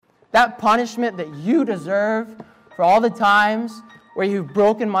that punishment that you deserve for all the times where you've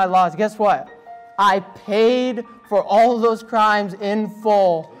broken my laws, guess what? I paid for all of those crimes in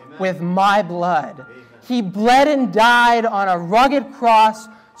full with my blood. He bled and died on a rugged cross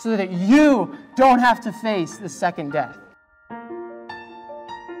so that you don't have to face the second death.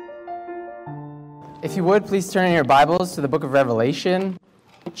 If you would, please turn in your Bibles to the book of Revelation,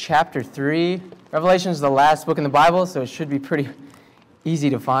 chapter 3. Revelation is the last book in the Bible, so it should be pretty easy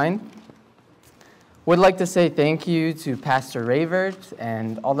to find. Would like to say thank you to Pastor Ravert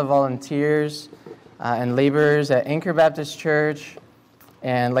and all the volunteers and laborers at Anchor Baptist Church.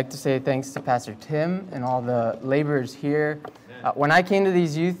 And I'd like to say thanks to Pastor Tim and all the laborers here. When I came to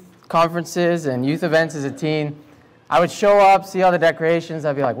these youth conferences and youth events as a teen, I would show up, see all the decorations,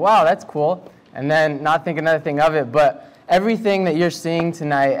 I'd be like, wow, that's cool. And then not think another thing of it. But everything that you're seeing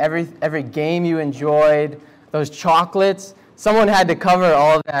tonight, every game you enjoyed, those chocolates, someone had to cover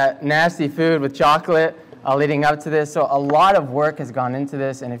all of that nasty food with chocolate leading up to this. So a lot of work has gone into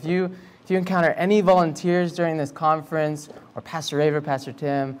this. And if you encounter any volunteers during this conference, or Pastor Raver, Pastor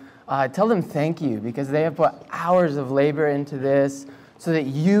Tim, tell them thank you, because they have put hours of labor into this so that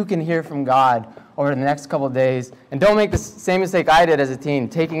you can hear from God over the next couple of days. And don't make the same mistake I did as a teen,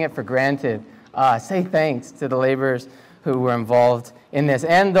 taking it for granted. Say thanks to the laborers who were involved in this,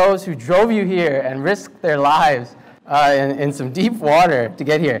 and those who drove you here and risked their lives in some deep water to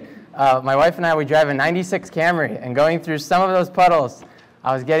get here. My wife and I were driving a 96 Camry, and going through some of those puddles,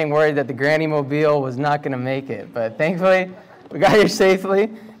 I was getting worried that the Granny Mobile was not going to make it. But thankfully, we got here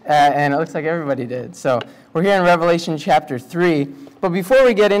safely, and it looks like everybody did. So we're here in Revelation chapter 3. But before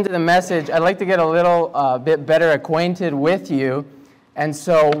we get into the message, I'd like to get a little bit better acquainted with you. And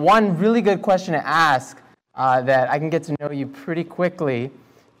so one really good question to ask that I can get to know you pretty quickly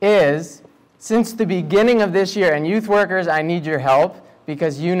is, since the beginning of this year, and youth workers, I need your help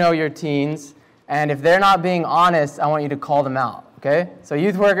because you know your teens, and if they're not being honest, I want you to call them out, okay? So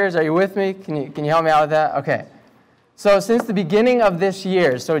youth workers, are you with me? Can you help me out with that? Okay. So since the beginning of this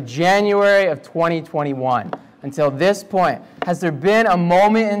year, so January of 2021, until this point, has there been a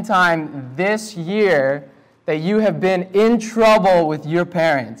moment in time this year that you have been in trouble with your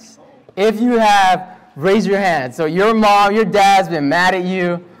parents? If you have, raise your hand. So your mom, your dad's been mad at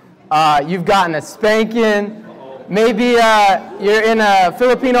you. You've gotten a spanking. Maybe you're in a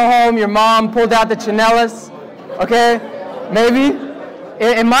Filipino home. Your mom pulled out the chinelas. Okay? Maybe.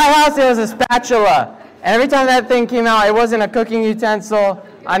 In my house, it was a spatula. And every time that thing came out, it wasn't a cooking utensil.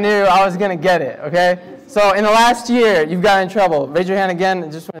 I knew I was going to get it. Okay? So in the last year, you've gotten in trouble. Raise your hand again. I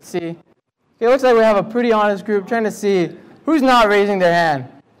just want to see. It looks like we have a pretty honest group, trying to see who's not raising their hand.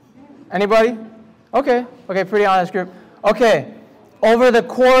 Anybody? Okay, pretty honest group. Okay, over the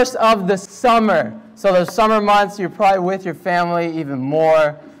course of the summer, so those summer months, you're probably with your family even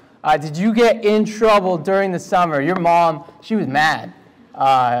more. Did you get in trouble during the summer? Your mom, she was mad.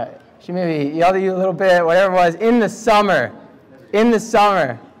 She maybe yelled at you a little bit, whatever it was, in the summer.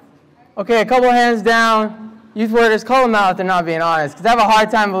 Okay, a couple hands down. Youth workers, call them out if they're not being honest, because I have a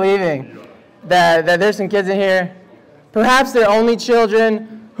hard time believing that there's some kids in here. Perhaps they're only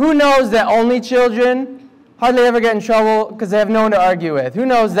children. Who knows that only children hardly ever get in trouble because they have no one to argue with? Who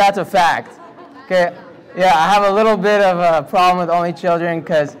knows that's a fact? Okay, yeah, I have a little bit of a problem with only children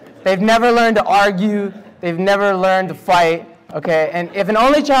because they've never learned to argue. They've never learned to fight. Okay, and if an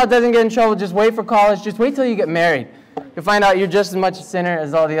only child doesn't get in trouble, just wait for college. Just wait till you get married. You'll find out you're just as much a sinner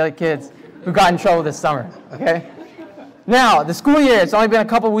as all the other kids who got in trouble this summer. Okay? Now, the school year, it's only been a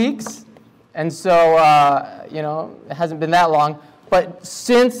couple weeks. And so, it hasn't been that long. But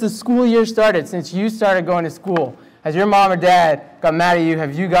since the school year started, since you started going to school, has your mom or dad got mad at you?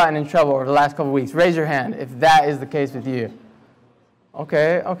 Have you gotten in trouble over the last couple of weeks? Raise your hand if that is the case with you.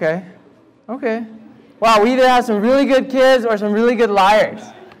 Okay. Wow, we either have some really good kids or some really good liars.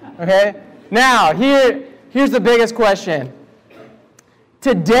 Okay? Now, here's the biggest question.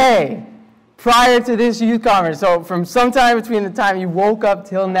 Today, prior to this youth conference, so from sometime between the time you woke up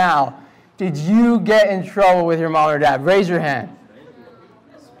till now, did you get in trouble with your mom or dad? Raise your hand.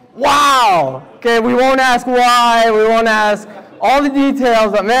 Wow! Okay, we won't ask why, we won't ask all the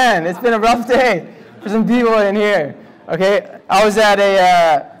details, but man, it's been a rough day for some people in here. Okay, I was at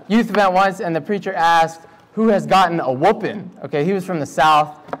a youth event once, and the preacher asked, who has gotten a whooping? Okay, he was from the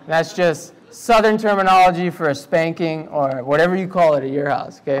South, and that's just Southern terminology for a spanking, or whatever you call it at your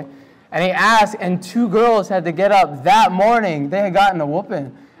house, okay? And he asked, and 2 girls had to get up that morning. They had gotten a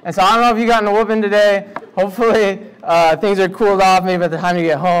whooping. And so I don't know if you gotten a whooping today. Hopefully things are cooled off. Maybe by the time you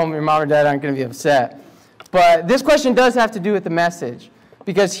get home, your mom or dad aren't going to be upset. But this question does have to do with the message.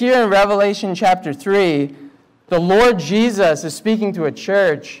 Because here in Revelation chapter 3, the Lord Jesus is speaking to a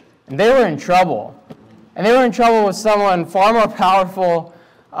church, And they were in trouble. And they were in trouble with someone far more powerful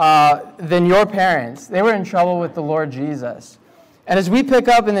than your parents. They were in trouble with the Lord Jesus. And as we pick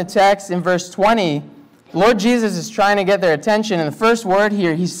up in the text in verse 20, Lord Jesus is trying to get their attention. And the first word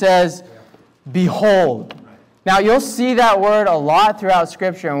here, he says, behold. Now, you'll see that word a lot throughout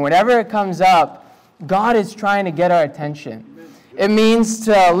Scripture. And whenever it comes up, God is trying to get our attention. It means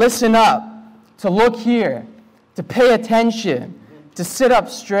to listen up, to look here, to pay attention, to sit up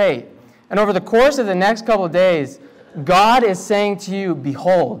straight. And over the course of the next couple of days, God is saying to you,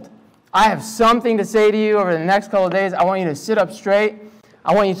 behold, I have something to say to you over the next couple of days. I want you to sit up straight.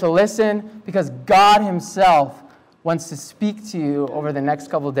 I want you to listen because God himself wants to speak to you over the next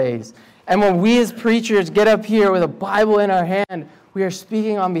couple of days. And when we as preachers get up here with a Bible in our hand, we are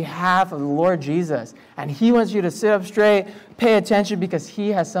speaking on behalf of the Lord Jesus. And he wants you to sit up straight, pay attention because he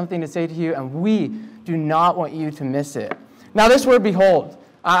has something to say to you, and we do not want you to miss it. Now this word, behold,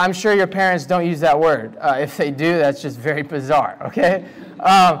 I'm sure your parents don't use that word. If they do, that's just very bizarre, okay?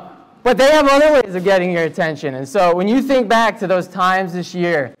 But they have other ways of getting your attention. And so when you think back to those times this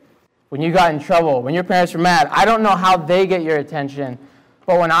year, when you got in trouble, when your parents were mad, I don't know how they get your attention.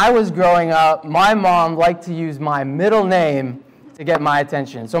 But when I was growing up, my mom liked to use my middle name to get my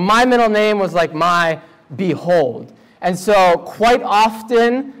attention. So my middle name was like my behold. And so quite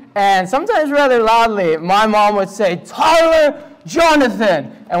often, and sometimes rather loudly, my mom would say, Tyler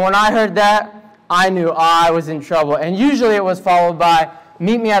Jonathan. And when I heard that, I knew I was in trouble. And usually it was followed by,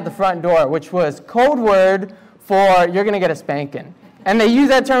 meet me at the front door, which was code word for you're going to get a spanking. And they use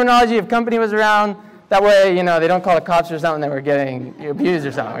that terminology if company was around. That way, they don't call the cops or something that we're getting abused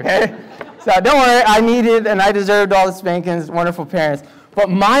or something, okay? So don't worry, I needed and I deserved all the spankings, wonderful parents. But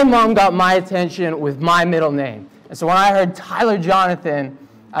my mom got my attention with my middle name. And so when I heard Tyler Jonathan,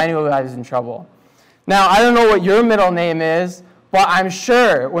 I knew I was in trouble. Now, I don't know what your middle name is, but I'm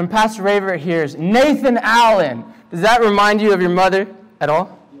sure when Pastor Raver hears Nathan Allen, does that remind you of your mother at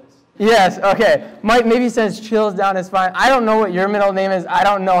all? Yes, okay. Maybe sends chills down his spine. I don't know what your middle name is. I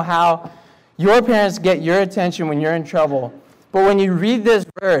don't know how your parents get your attention when you're in trouble. But when you read this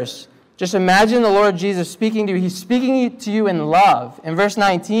verse, just imagine the Lord Jesus speaking to you. He's speaking to you in love. In verse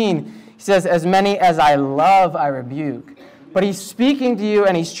 19, he says, as many as I love, I rebuke. But he's speaking to you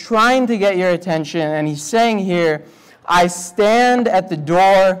and he's trying to get your attention. And he's saying here, I stand at the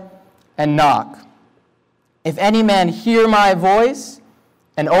door and knock. If any man hear my voice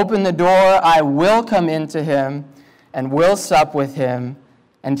and open the door, I will come into him and will sup with him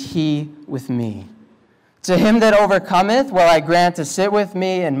and he with me. To him that overcometh will I grant to sit with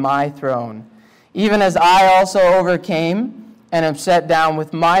me in my throne, even as I also overcame and am set down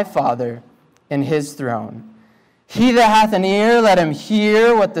with my Father in his throne. He that hath an ear, let him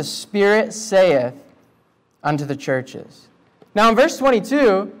hear what the Spirit saith unto the churches. Now in verse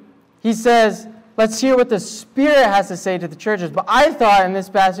 22, he says, let's hear what the Spirit has to say to the churches. But I thought in this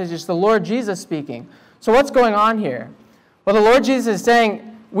passage it's the Lord Jesus speaking. So what's going on here? Well, the Lord Jesus is saying,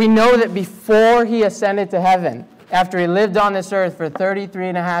 we know that before he ascended to heaven, after he lived on this earth for 33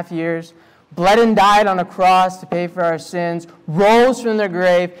 and a half years, bled and died on a cross to pay for our sins, rose from the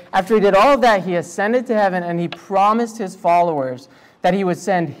grave. After he did all of that, he ascended to heaven and he promised his followers that he would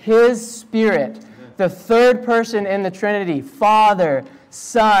send his Spirit, the third person in the Trinity, Father,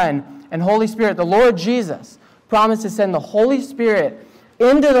 Son, and Holy Spirit. The Lord Jesus promised to send the Holy Spirit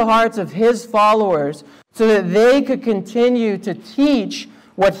into the hearts of his followers so that they could continue to teach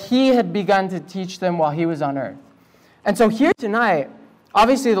what he had begun to teach them while he was on earth. And so here tonight,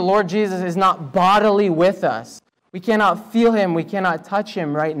 obviously the Lord Jesus is not bodily with us. We cannot feel him, we cannot touch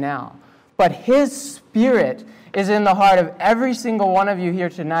him right now. But his Spirit is in the heart of every single one of you here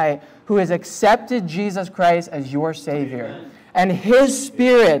tonight who has accepted Jesus Christ as your Savior. Amen. And his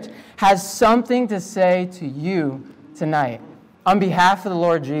Spirit has something to say to you tonight on behalf of the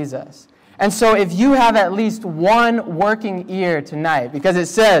Lord Jesus. And so if you have at least one working ear tonight, because it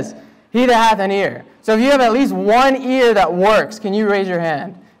says, he that hath an ear. So if you have at least one ear that works, can you raise your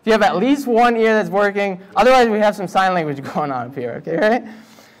hand? If you have at least one ear that's working, otherwise we have some sign language going on up here, okay, right?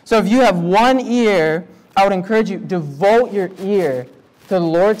 So if you have one ear, I would encourage you, devote your ear to the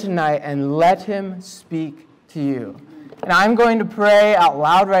Lord tonight and let him speak to you. And I'm going to pray out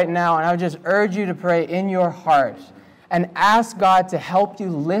loud right now, and I would just urge you to pray in your heart and ask God to help you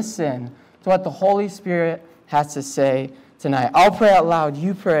listen to what the Holy Spirit has to say tonight. I'll pray out loud.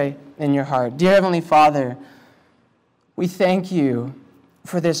 You pray in your heart. Dear Heavenly Father, we thank you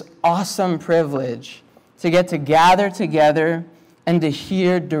for this awesome privilege to get to gather together and to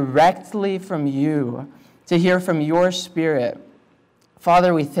hear directly from you, to hear from your Spirit.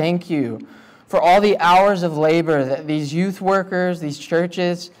 Father, we thank you for all the hours of labor that these youth workers, these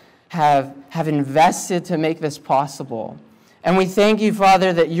churches have invested to make this possible. And we thank you,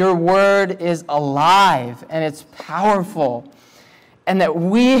 Father, that your word is alive and it's powerful, and that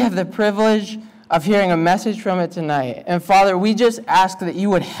we have the privilege of hearing a message from it tonight. And Father, we just ask that you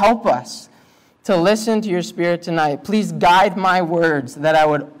would help us to listen to your Spirit tonight. Please guide my words, that I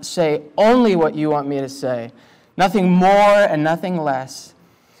would say only what you want me to say, nothing more and nothing less.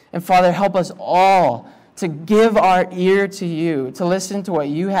 And Father, help us all to give our ear to you, to listen to what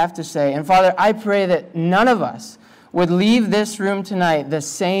you have to say. And Father, I pray that none of us would leave this room tonight the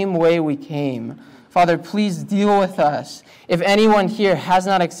same way we came. Father, please deal with us. If anyone here has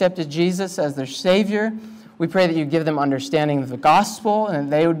not accepted Jesus as their Savior, we pray that you give them understanding of the gospel and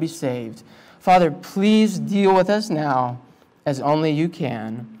that they would be saved. Father, please deal with us now as only you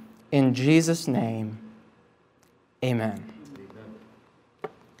can. In Jesus' name, amen.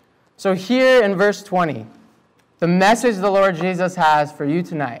 So here in verse 20, the message the Lord Jesus has for you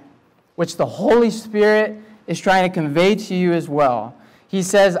tonight, which the Holy Spirit is trying to convey to you as well. He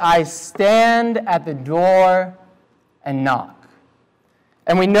says, I stand at the door and knock.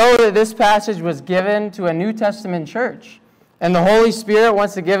 And we know that this passage was given to a New Testament church, and the Holy Spirit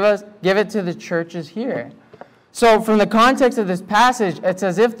wants to give it to the churches here. So from the context of this passage, it's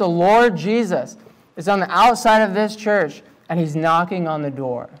as if the Lord Jesus is on the outside of this church and he's knocking on the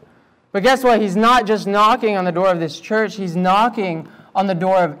door. But guess what? He's not just knocking on the door of this church, he's knocking on the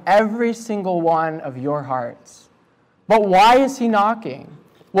door of every single one of your hearts. But why is he knocking?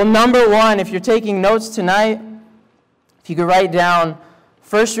 Well, number one, if you're taking notes tonight, if you could write down,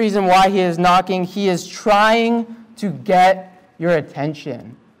 first reason why he is knocking, he is trying to get your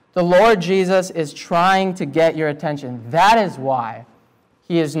attention. The Lord Jesus is trying to get your attention. That is why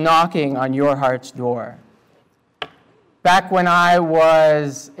he is knocking on your heart's door. Back when I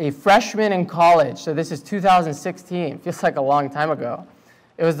was a freshman in college, so this is 2016, feels like a long time ago.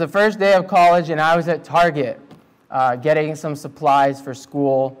 It was the first day of college, and I was at Target getting some supplies for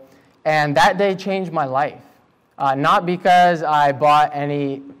school, and that day changed my life. Not because I bought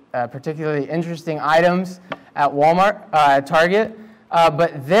any particularly interesting items at Walmart, at Target,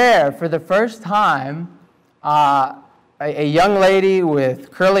 but there, for the first time, a young lady with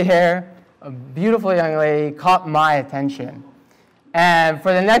curly hair, a beautiful young lady, caught my attention. And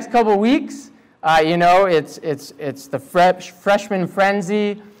for the next couple weeks, it's the freshman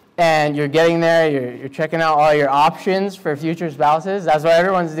frenzy, and you're getting there, you're checking out all your options for future spouses. That's what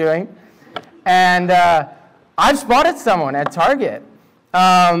everyone's doing. And I've spotted someone at Target.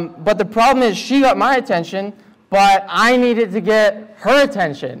 But the problem is she got my attention, but I needed to get her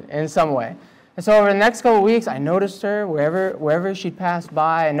attention in some way. And so over the next couple of weeks, I noticed her wherever she passed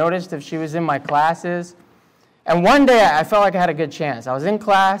by. I noticed if she was in my classes. And one day, I felt like I had a good chance. I was in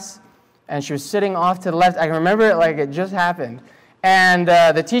class, and she was sitting off to the left. I can remember it like it just happened. And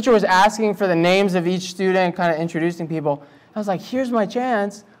the teacher was asking for the names of each student, kind of introducing people. I was like, here's my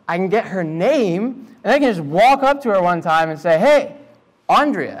chance. I can get her name, and I can just walk up to her one time and say, hey,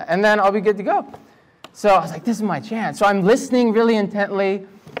 Andrea, and then I'll be good to go. So I was like, this is my chance. So I'm listening really intently.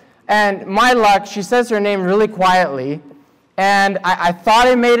 And my luck, she says her name really quietly, and I thought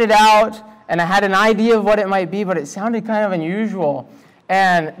I made it out, and I had an idea of what it might be, but it sounded kind of unusual.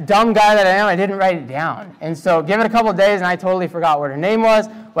 And dumb guy that I am, I didn't write it down. And so give it a couple of days, and I totally forgot what her name was,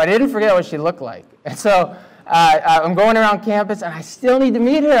 but I didn't forget what she looked like. And so I'm going around campus, and I still need to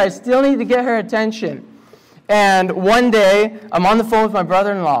meet her. I still need to get her attention. And one day, I'm on the phone with my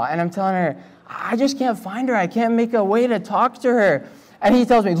brother-in-law, and I'm telling her, I just can't find her. I can't make a way to talk to her. And he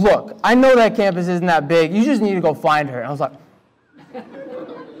tells me, look, I know that campus isn't that big. You just need to go find her. And I was like,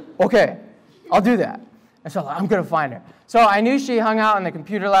 okay, I'll do that. And so I'm going to find her. So I knew she hung out in the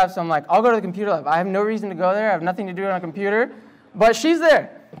computer lab, so I'm like, I'll go to the computer lab. I have no reason to go there. I have nothing to do on a computer, but she's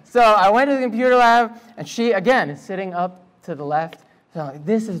there. So I went to the computer lab, and she, again, is sitting up to the left. So I'm like,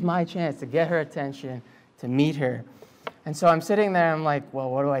 this is my chance to get her attention, to meet her. And so I'm sitting there, and I'm like, well,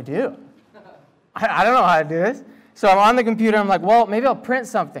 what do I do? I don't know how to do this. So I'm on the computer. I'm like, well, maybe I'll print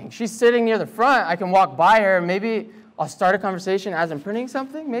something. She's sitting near the front. I can walk by her. Maybe I'll start a conversation as I'm printing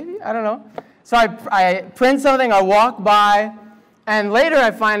something. Maybe. I don't know. So I print something. I walk by. And later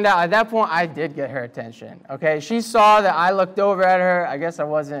I find out, at that point, I did get her attention. Okay, she saw that I looked over at her. I guess I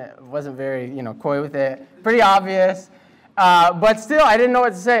wasn't very, coy with it. Pretty obvious. But still, I didn't know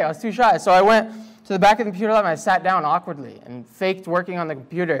what to say. I was too shy. So I went to the back of the computer lab, and I sat down awkwardly and faked working on the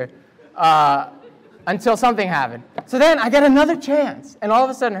computer. Until something happened. So then I get another chance. And all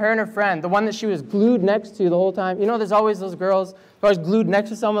of a sudden, her and her friend, the one that she was glued next to the whole time, there's always those girls who are glued next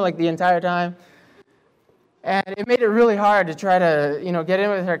to someone like the entire time. And it made it really hard to try to, get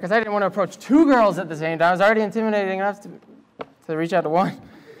in with her because I didn't want to approach two girls at the same time. I was already intimidating enough to reach out to one.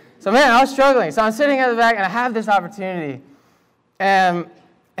 So man, I was struggling. So I'm sitting at the back, and I have this opportunity. And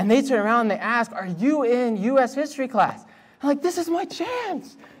they turn around and they ask, are you in U.S. history class? I'm like, this is my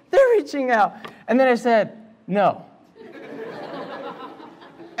chance. They're reaching out. And then I said, no. And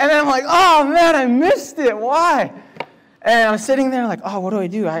then I'm like, oh man, I missed it. Why? And I'm sitting there like, oh,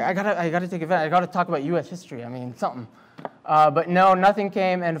 what do? I gotta take advantage. I gotta talk about U.S. history. I mean, something. But no, nothing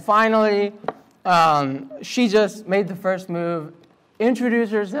came. And finally, she just made the first move,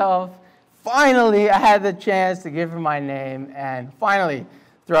 introduced herself. Finally, I had the chance to give her my name. And finally,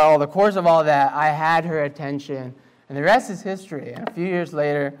 throughout all the course of all that, I had her attention. And the rest is history. And a few years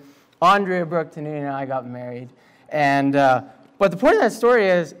later, Andrea Brooke Tanuni and I got married. And but the point of that story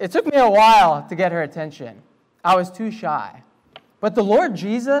is, it took me a while to get her attention. I was too shy. But the Lord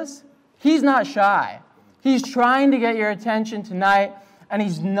Jesus, He's not shy. He's trying to get your attention tonight, and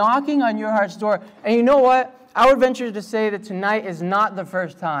He's knocking on your heart's door. And you know what? I would venture to say that tonight is not the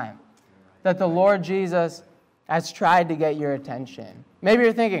first time that the Lord Jesus has tried to get your attention. Maybe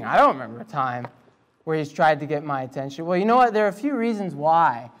you're thinking, I don't remember a time where He's tried to get my attention. Well, you know what? There are a few reasons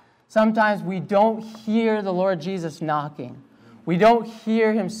why. Sometimes we don't hear the Lord Jesus knocking. We don't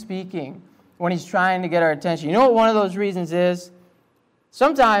hear Him speaking when He's trying to get our attention. You know what one of those reasons is?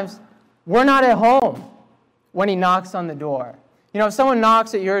 Sometimes we're not at home when He knocks on the door. You know, if someone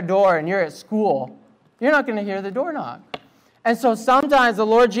knocks at your door and you're at school, you're not going to hear the door knock. And so sometimes the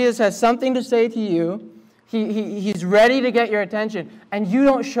Lord Jesus has something to say to you. He's ready to get your attention, and you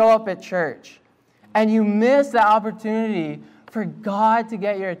don't show up at church. And you miss the opportunity for God to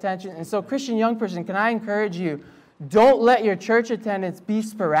get your attention. And so, Christian young person, can I encourage you, don't let your church attendance be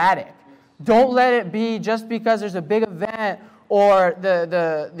sporadic. Don't let it be just because there's a big event or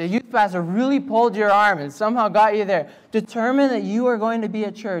the youth pastor really pulled your arm and somehow got you there. Determine that you are going to be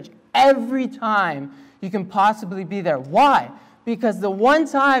at church every time you can possibly be there. Why? Because the one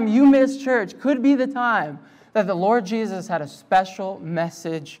time you miss church could be the time that the Lord Jesus had a special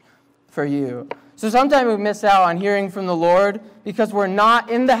message for you. So sometimes we miss out on hearing from the Lord because we're not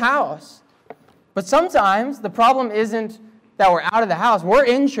in the house. But sometimes the problem isn't that we're out of the house. We're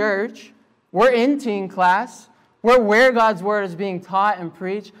in church. We're in teen class. We're where God's word is being taught and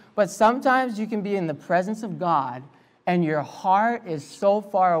preached. But sometimes you can be in the presence of God and your heart is so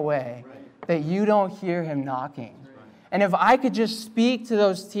far away that you don't hear Him knocking. And if I could just speak to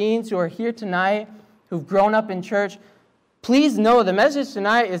those teens who are here tonight, who've grown up in church, please know the message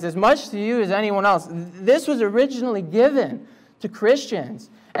tonight is as much to you as anyone else. This was originally given to Christians.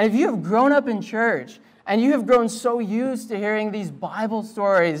 And if you have grown up in church and you have grown so used to hearing these Bible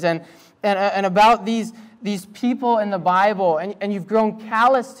stories and about these people in the Bible, and you've grown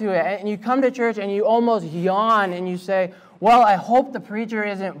callous to it, and you come to church and you almost yawn and you say, well, I hope the preacher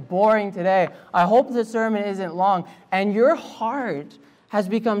isn't boring today. I hope the sermon isn't long. And your heart has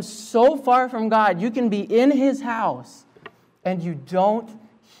become so far from God, you can be in His house and you don't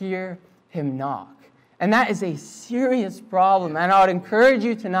hear Him knock. And that is a serious problem. And I would encourage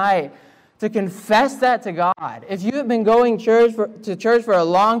you tonight to confess that to God. If you have been going to church for a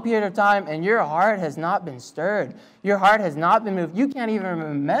long period of time and your heart has not been stirred, your heart has not been moved, you can't even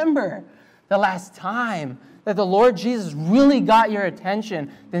remember the last time that the Lord Jesus really got your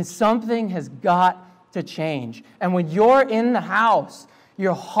attention, then something has got to change. And when you're in the house,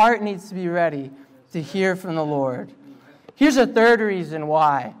 your heart needs to be ready to hear from the Lord. Here's a third reason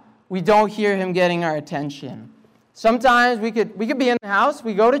why we don't hear Him getting our attention. Sometimes we could be in the house,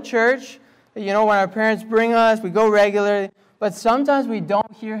 we go to church, you know, when our parents bring us, we go regularly, but sometimes we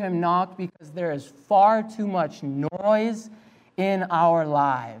don't hear Him knock because there is far too much noise in our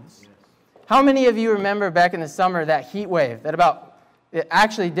lives. How many of you remember back in the summer that heat wave it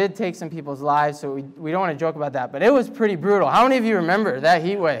actually did take some people's lives, so we don't want to joke about that, but it was pretty brutal. How many of you remember that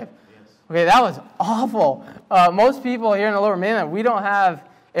heat wave? Okay, that was awful. Most people here in the Lower Mainland, we don't have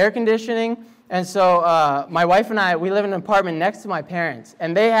air conditioning, and so my wife and I, we live in an apartment next to my parents,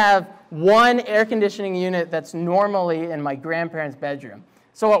 and they have one air conditioning unit that's normally in my grandparents' bedroom.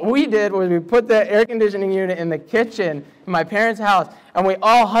 So what we did was we put the air conditioning unit in the kitchen in my parents' house, and we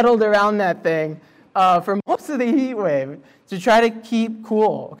all huddled around that thing for most of the heat wave to try to keep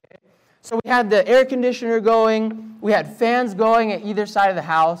cool. Okay? So we had the air conditioner going, we had fans going at either side of the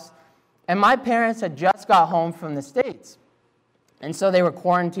house, and my parents had just got home from the States. And so they were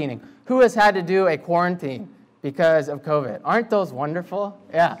quarantining. Who has had to do a quarantine because of COVID? Aren't those wonderful?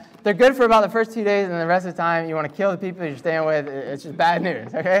 Yeah. They're good for about the first 2 days, and the rest of the time you want to kill the people you're staying with. It's just bad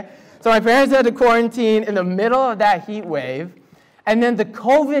news, okay? So my parents had to quarantine in the middle of that heat wave, and then the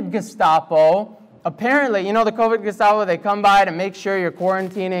COVID Gestapo apparently, you know the COVID Gestapo, they come by to make sure you're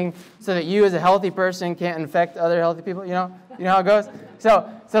quarantining so that you as a healthy person can't infect other healthy people, you know how it goes?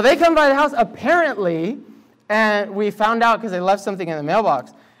 So they come by the house, apparently, and we found out because they left something in the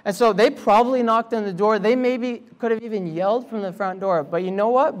mailbox. And so they probably knocked on the door. They maybe could have even yelled from the front door. But you know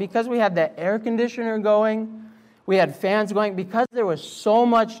what? Because we had that air conditioner going, we had fans going, because there was so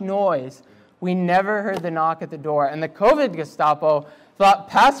much noise, we never heard the knock at the door. And the COVID Gestapo thought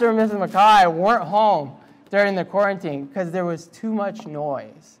Pastor and Mrs. Mackay weren't home during the quarantine because there was too much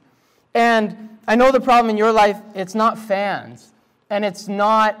noise. And I know the problem in your life, it's not fans, and it's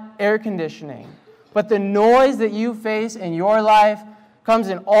not air conditioning. But the noise that you face in your life comes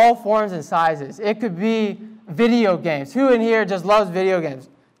in all forms and sizes. It could be video games. Who in here just loves video games?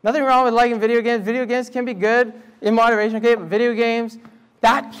 Nothing wrong with liking video games. Video games can be good in moderation, okay? But video games,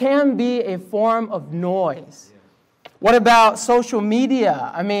 that can be a form of noise. What about social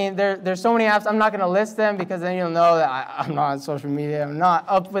media? I mean, there's so many apps. I'm not going to list them because then you'll know that I'm not on social media. I'm not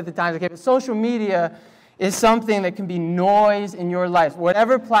up with the times. Okay, but social media is something that can be noise in your life.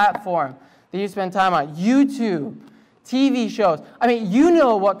 Whatever platform that you spend time on, YouTube, TV shows. I mean, you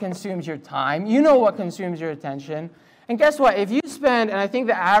know what consumes your time. You know what consumes your attention. And guess what? If you spend, and I think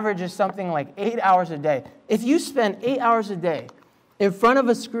the average is something like 8 hours a day. If you spend 8 hours a day in front of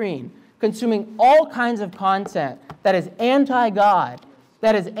a screen consuming all kinds of content that is anti-God,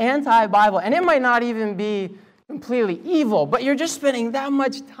 that is anti-Bible, and it might not even be completely evil, but you're just spending that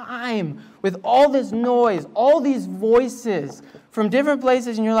much time with all this noise, all these voices from different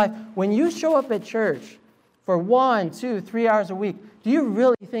places in your life. When you show up at church for 1, 2, 3 hours a week, do you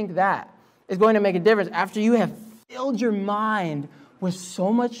really think that is going to make a difference after you have filled your mind with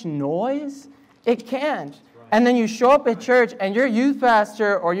so much noise? It can't. And then you show up at church and your youth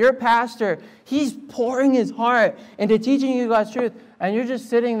pastor or your pastor, he's pouring his heart into teaching you God's truth. And you're just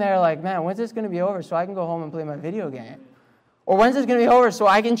sitting there like, man, when's this going to be over so I can go home and play my video game? Or when's this going to be over so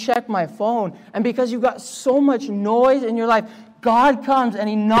I can check my phone? And because you've got so much noise in your life, God comes and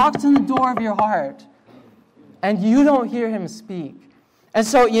he knocks on the door of your heart. And you don't hear him speak. And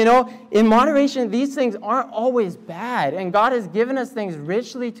so, in moderation, these things aren't always bad. And God has given us things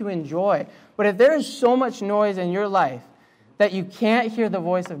richly to enjoy. But if there is so much noise in your life that you can't hear the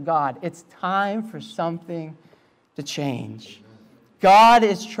voice of God, it's time for something to change. God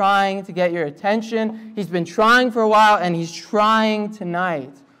is trying to get your attention. He's been trying for a while, and he's trying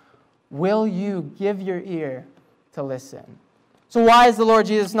tonight. Will you give your ear to listen? So why is the Lord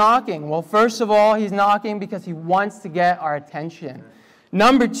Jesus knocking? Well, first of all, he's knocking because he wants to get our attention.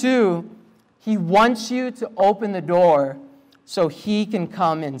 Number two, he wants you to open the door so he can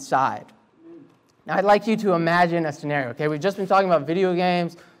come inside. Now, I'd like you to imagine a scenario, okay? We've just been talking about video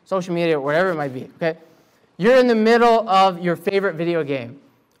games, social media, whatever it might be, okay? You're in the middle of your favorite video game.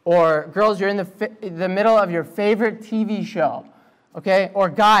 Or girls, you're in the middle of your favorite TV show, okay? Or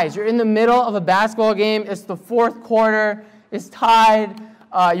guys, you're in the middle of a basketball game. It's the fourth quarter. It's tied.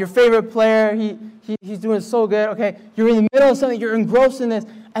 Your favorite player, he's doing so good. Okay, you're in the middle of something. You're engrossed in this.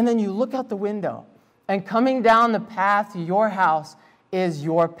 And then you look out the window. And coming down the path to your house is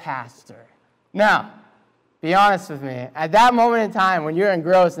your pastor. Now, be honest with me. At that moment in time when you're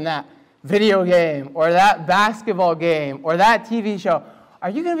engrossed in that video game or that basketball game or that TV show, are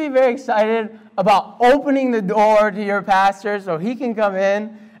you going to be very excited about opening the door to your pastor so he can come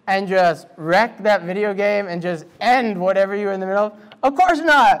in and just wreck that video game and just end whatever you're in the middle of? Of course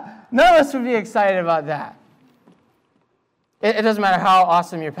not. None of us would be excited about that. It doesn't matter how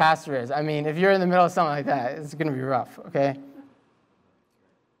awesome your pastor is. I mean, if you're in the middle of something like that, it's going to be rough, okay?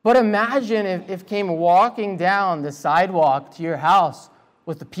 But imagine if came walking down the sidewalk to your house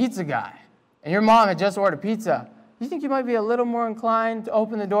with the pizza guy, and your mom had just ordered pizza. You think you might be a little more inclined to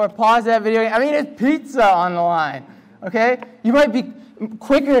open the door, pause that video game? I mean, it's pizza on the line, okay? You might be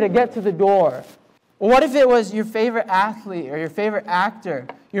quicker to get to the door. Well, what if it was your favorite athlete or your favorite actor?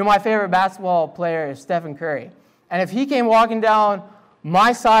 My favorite basketball player is Stephen Curry. And if he came walking down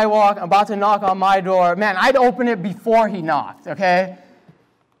my sidewalk, about to knock on my door, man, I'd open it before he knocked, okay?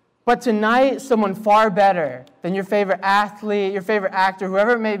 But tonight, someone far better than your favorite athlete, your favorite actor,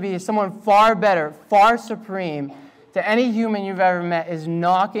 whoever it may be, someone far better, far supreme to any human you've ever met is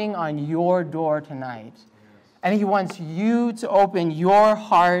knocking on your door tonight. And he wants you to open your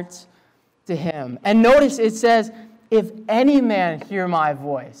heart to him. And notice it says, if any man hear my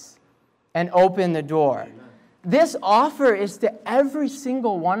voice and open the door. This offer is to every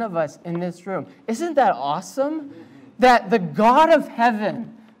single one of us in this room. Isn't that awesome? That the God of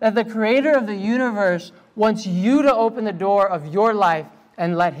heaven, that the creator of the universe wants you to open the door of your life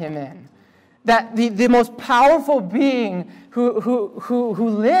and let him in. That the most powerful being who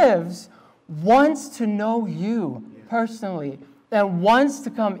lives wants to know you personally and wants to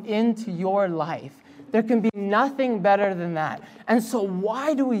come into your life. There can be nothing better than that. And so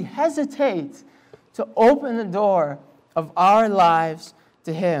why do we hesitate to open the door of our lives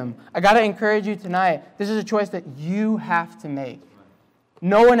to Him? I got to encourage you tonight. This is a choice that you have to make.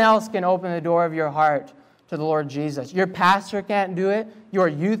 No one else can open the door of your heart to the Lord Jesus. Your pastor can't do it. Your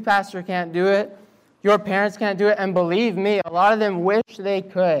youth pastor can't do it. Your parents can't do it. And believe me, a lot of them wish they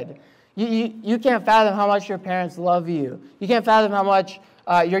could. You can't fathom how much your parents love you. You can't fathom how much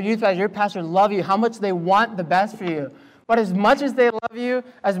your youth pastor, your pastor love you, how much they want the best for you. But as much as they love you,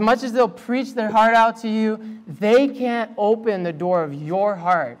 as much as they'll preach their heart out to you, they can't open the door of your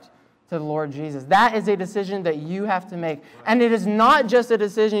heart to the Lord Jesus. That is a decision that you have to make. And it is not just a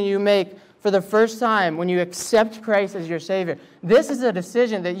decision you make for the first time when you accept Christ as your Savior. This is a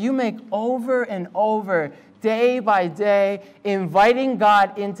decision that you make over and over, day by day, inviting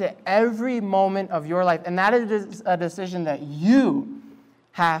God into every moment of your life. And that is a decision that you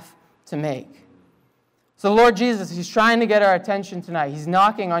have to make. So the Lord Jesus, He's trying to get our attention tonight. He's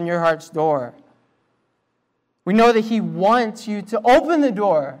knocking on your heart's door. We know that He wants you to open the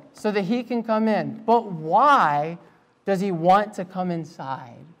door so that He can come in. But why does He want to come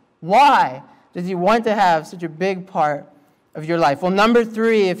inside? Why does He want to have such a big part of your life? Well, number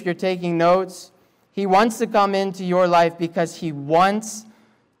 3, if you're taking notes, He wants to come into your life because He wants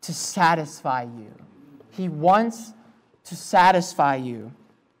to satisfy you. He wants to satisfy you.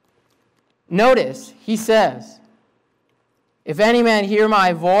 Notice, He says, if any man hear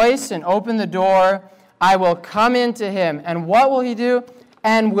my voice and open the door, I will come into him. And what will He do?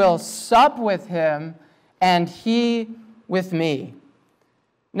 And will sup with him, and he with me.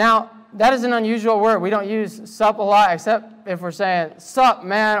 Now, that is an unusual word. We don't use sup a lot, except if we're saying, sup,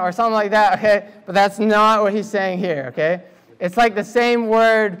 man, or something like that, okay? But that's not what He's saying here, okay? It's like the same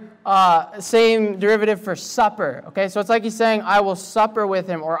word, same derivative for supper, okay? So it's like He's saying, I will supper with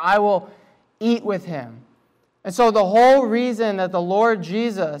him, or I will eat with him. And so the whole reason that the Lord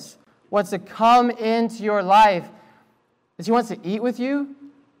Jesus wants to come into your life is He wants to eat with you?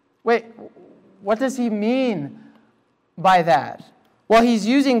 Wait, what does He mean by that? Well, He's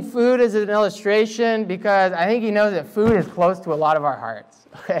using food as an illustration because I think He knows that food is close to a lot of our hearts,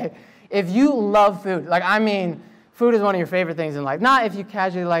 okay? If you love food, food is one of your favorite things in life. Not if you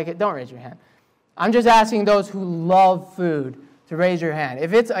casually like it, don't raise your hand. I'm just asking those who love food to raise your hand.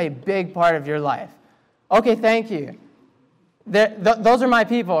 If it's a big part of your life, okay, thank you. Those are my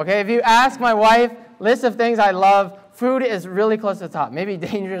people, okay? If you ask my wife, list of things I love, food is really close to the top, maybe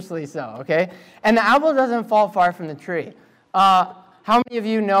dangerously so, okay? And the apple doesn't fall far from the tree. How many of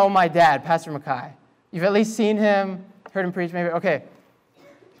you know my dad, Pastor Mackay? You've at least seen him, heard him preach maybe? Okay.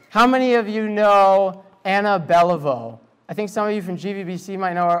 How many of you know Anna Beliveau? I think some of you from GVBC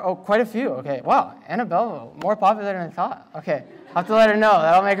might know her. Oh, quite a few. Okay. Wow, Anna Beliveau, more popular than I thought. Okay. I'll have to let her know.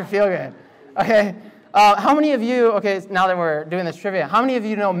 That'll make her feel good. Okay. How many of you, okay, now that we're doing this trivia, how many of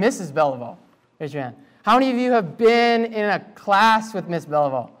you know Mrs. Beliveau? Raise your hand. How many of you have been in a class with Miss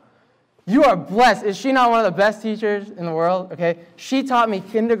Beliveau? You are blessed. Is she not one of the best teachers in the world? Okay. She taught me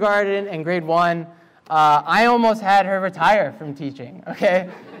kindergarten and grade 1. I almost had her retire from teaching. Okay.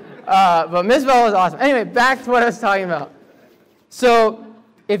 But Miss Beliveau was awesome. Anyway, back to what I was talking about. So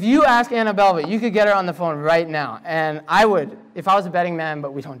if you ask Anna Beliveau, you could get her on the phone right now. And I would, if I was a betting man,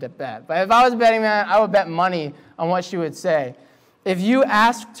 but we don't bet. But if I was a betting man, I would bet money on what she would say. If you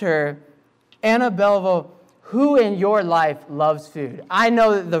asked her, Anna Beliveau, who in your life loves food? I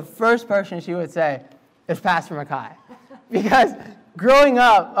know that the first person she would say is Pastor Mackay. Because growing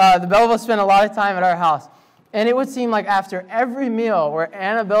up, the Beliveau spent a lot of time at our house. And it would seem like after every meal where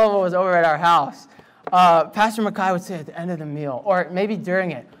Anna Beliveau was over at our house, Pastor Mackay would say at the end of the meal, or maybe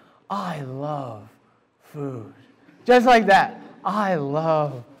during it, I love food. Just like that. I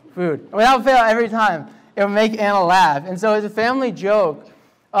love food. And without fail, every time, it would make Anna laugh. And so it's a family joke.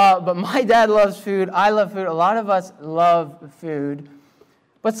 But my dad loves food. I love food. A lot of us love food.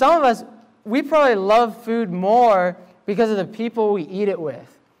 But some of us, we probably love food more because of the people we eat it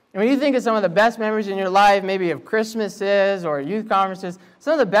with. And when you think of some of the best memories in your life, maybe of Christmases or youth conferences,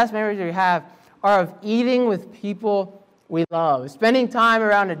 some of the best memories we have are of eating with people we love, spending time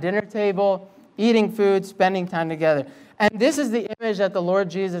around a dinner table, eating food, spending time together. And this is the image that the Lord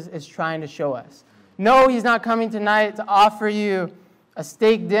Jesus is trying to show us. No, He's not coming tonight to offer you a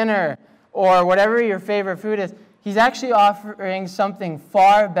steak dinner or whatever your favorite food is. He's actually offering something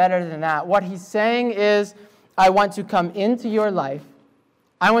far better than that. What He's saying is, I want to come into your life.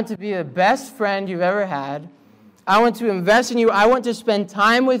 I want to be the best friend you've ever had. I want to invest in you. I want to spend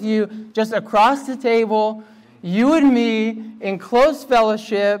time with you just across the table, you and me, in close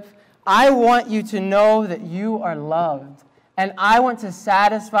fellowship, I want you to know that you are loved, and I want to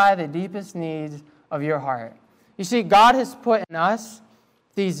satisfy the deepest needs of your heart. You see, God has put in us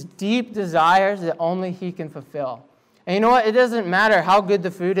these deep desires that only He can fulfill. And you know what? It doesn't matter how good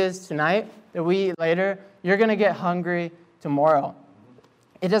the food is tonight that we eat later. You're going to get hungry tomorrow.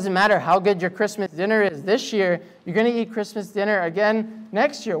 It doesn't matter how good your Christmas dinner is this year. You're going to eat Christmas dinner again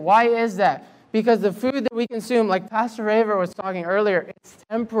next year. Why is that? Because the food that we consume, like Pastor Raver was talking earlier, it's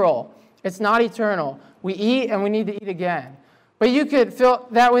temporal. It's not eternal. We eat and we need to eat again. But you could fill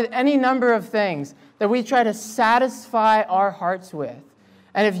that with any number of things that we try to satisfy our hearts with.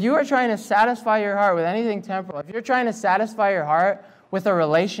 And if you are trying to satisfy your heart with anything temporal, if you're trying to satisfy your heart with a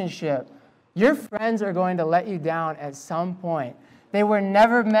relationship, your friends are going to let you down at some point. They were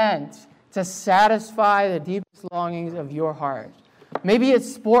never meant to satisfy the deepest longings of your heart. Maybe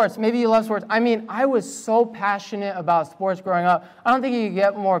it's sports. Maybe you love sports. I mean, I was so passionate about sports growing up. I don't think you could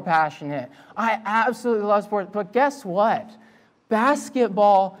get more passionate. I absolutely love sports. But guess what?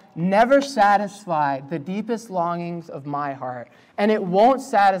 Basketball never satisfied the deepest longings of my heart. And it won't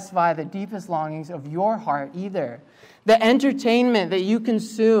satisfy the deepest longings of your heart either. The entertainment that you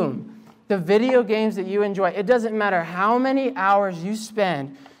consume, the video games that you enjoy, it doesn't matter how many hours you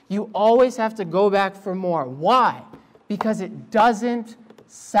spend, you always have to go back for more. Why? Because it doesn't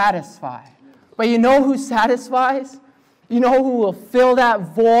satisfy. But you know who satisfies? You know who will fill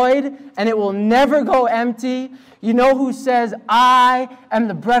that void and it will never go empty? You know who says, I am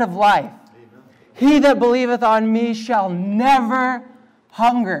the bread of life. Amen. He that believeth on me shall never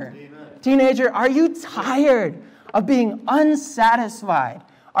hunger. Amen. Teenager, are you tired of being unsatisfied?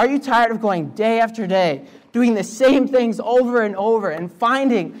 Are you tired of going day after day, doing the same things over and over and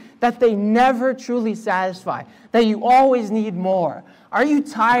finding that they never truly satisfy, that you always need more? Are you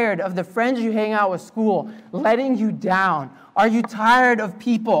tired of the friends you hang out with school letting you down? Are you tired of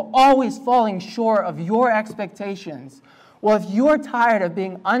people always falling short of your expectations? Well, if you're tired of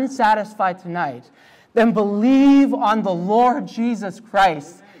being unsatisfied tonight, then believe on the Lord Jesus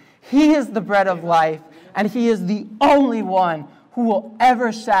Christ. He is the bread of life, and He is the only one who will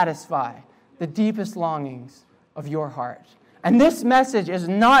ever satisfy the deepest longings of your heart. And this message is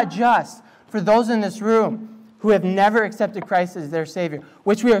not just for those in this room who have never accepted Christ as their Savior,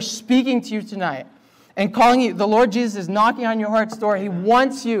 which we are speaking to you tonight and calling you. The Lord Jesus is knocking on your heart's door. He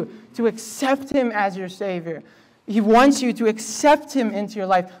wants you to accept Him as your Savior. He wants you to accept Him into your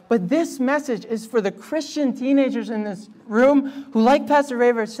life. But this message is for the Christian teenagers in this room who, like Pastor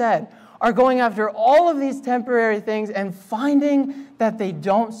Raver said, are going after all of these temporary things and finding that they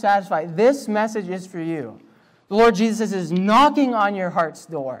don't satisfy. This message is for you. The Lord Jesus is knocking on your heart's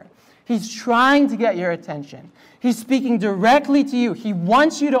door. He's trying to get your attention. He's speaking directly to you. He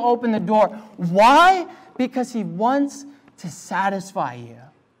wants you to open the door. Why? Because He wants to satisfy you.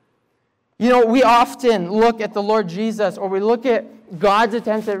 You know, we often look at the Lord Jesus, or we look at God's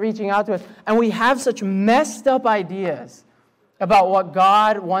attempts at reaching out to us, and we have such messed up ideas about what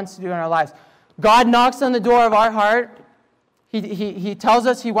God wants to do in our lives. God knocks on the door of our heart. He tells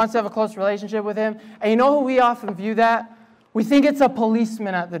us He wants to have a close relationship with Him. And you know who we often view that? We think it's a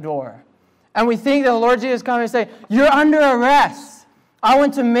policeman at the door. And we think that the Lord Jesus is coming and say, you're under arrest. I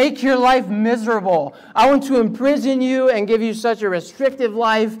want to make your life miserable. I want to imprison you and give you such a restrictive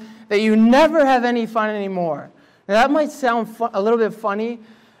life that you never have any fun anymore. Now that might sound a little bit funny,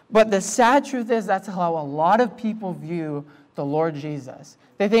 but the sad truth is that's how a lot of people view the Lord Jesus.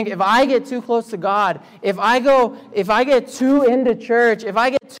 They think if I get too close to God, if I get too into church, if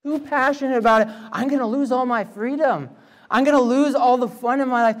I get too passionate about it, I'm going to lose all my freedom. I'm going to lose all the fun in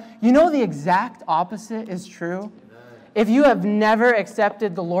my life. You know the exact opposite is true? If you have never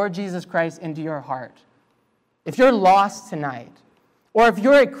accepted the Lord Jesus Christ into your heart, if you're lost tonight, or if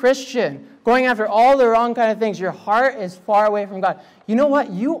you're a Christian going after all the wrong kind of things, your heart is far away from God, you know what?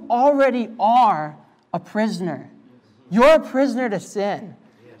 You already are a prisoner. You're a prisoner to sin.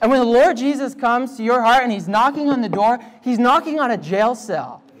 And when the Lord Jesus comes to your heart and He's knocking on the door, He's knocking on a jail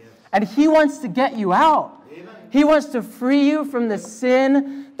cell. And He wants to get you out. He wants to free you from the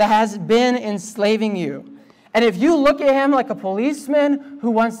sin that has been enslaving you. And if you look at Him like a policeman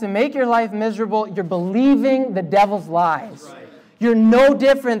who wants to make your life miserable, you're believing the devil's lies. Right. You're no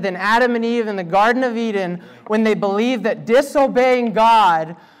different than Adam and Eve in the Garden of Eden when they believed that disobeying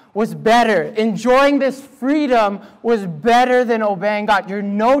God was better. Enjoying this freedom was better than obeying God. You're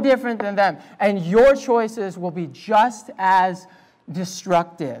no different than them. And your choices will be just as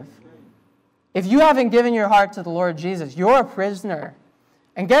destructive. If you haven't given your heart to the Lord Jesus, you're a prisoner.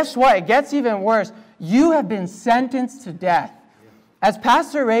 And guess what? It gets even worse. You have been sentenced to death. As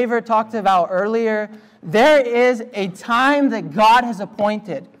Pastor Raver talked about earlier, there is a time that God has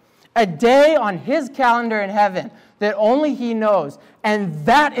appointed. A day on his calendar in heaven that only he knows. And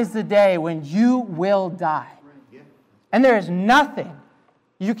that is the day when you will die. And there is nothing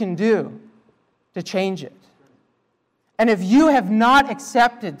you can do to change it. And if you have not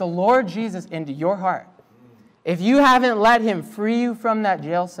accepted the Lord Jesus into your heart, if you haven't let him free you from that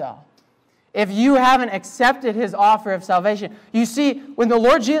jail cell, if you haven't accepted his offer of salvation, you see, when the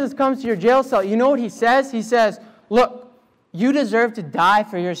Lord Jesus comes to your jail cell, you know what he says? He says, look, you deserve to die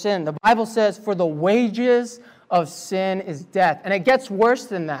for your sin. The Bible says, for the wages of sin is death. And it gets worse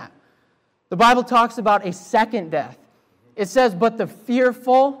than that. The Bible talks about a second death. It says, but the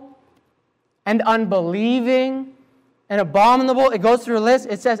fearful and unbelieving and abominable, it goes through a list.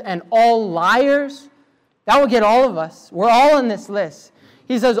 It says, and all liars. That will get all of us. We're all in this list.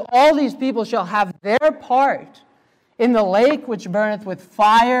 He says, all these people shall have their part in the lake which burneth with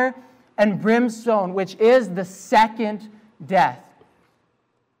fire and brimstone, which is the second death.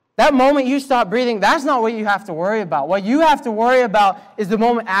 That moment you stop breathing, that's not what you have to worry about. What you have to worry about is the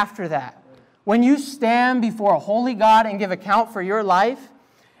moment after that. When you stand before a holy God and give account for your life,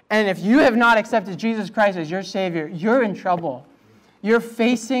 and if you have not accepted Jesus Christ as your Savior, you're in trouble. You're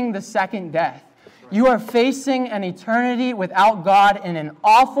facing the second death. You are facing an eternity without God in an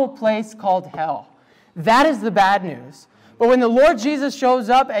awful place called hell. That is the bad news. But when the Lord Jesus shows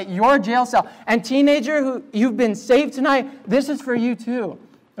up at your jail cell, and teenager who you've been saved tonight, this is for you too.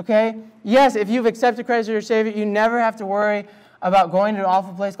 Okay? Yes, if you've accepted Christ as your Savior, you never have to worry about going to an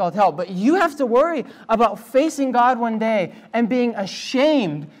awful place called hell. But you have to worry about facing God one day and being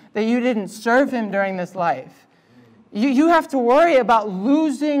ashamed that you didn't serve him during this life. You have to worry about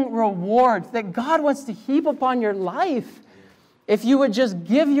losing rewards that God wants to heap upon your life if you would just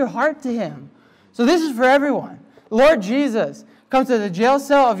give your heart to him. So this is for everyone. Lord Jesus comes to the jail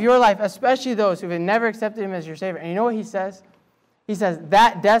cell of your life, especially those who have never accepted him as your Savior. And you know what he says? He says,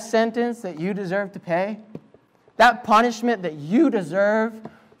 that death sentence that you deserve to pay, that punishment that you deserve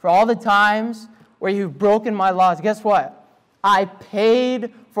for all the times where you've broken my laws, guess what? I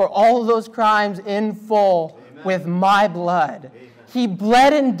paid for all of those crimes in full. Amen. With my blood. Amen. He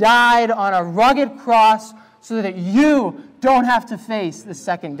bled and died on a rugged cross so that you don't have to face the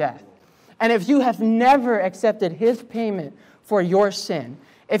second death. And if you have never accepted his payment for your sin,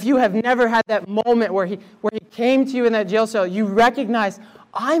 if you have never had that moment where he came to you in that jail cell, you recognize,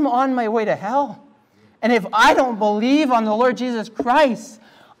 I'm on my way to hell. And if I don't believe on the Lord Jesus Christ,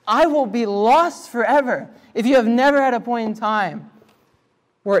 I will be lost forever. If you have never had a point in time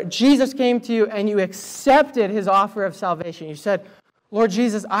where Jesus came to you and you accepted his offer of salvation, you said, Lord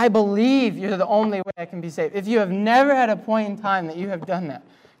Jesus, I believe you're the only way I can be saved. If you have never had a point in time that you have done that,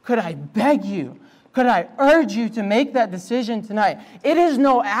 could I beg you, could I urge you to make that decision tonight? It is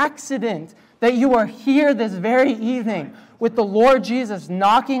no accident that you are here this very evening with the Lord Jesus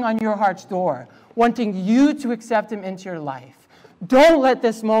knocking on your heart's door, wanting you to accept him into your life. Don't let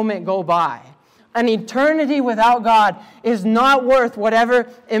this moment go by. An eternity without God is not worth whatever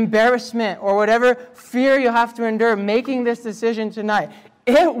embarrassment or whatever fear you have to endure making this decision tonight.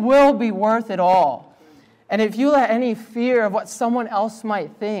 It will be worth it all. And if you let any fear of what someone else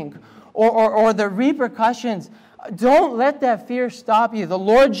might think or the repercussions, don't let that fear stop you. The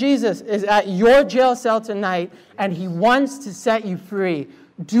Lord Jesus is at your jail cell tonight, and he wants to set you free.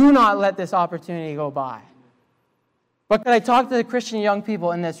 Do not let this opportunity go by. But could I talk to the Christian young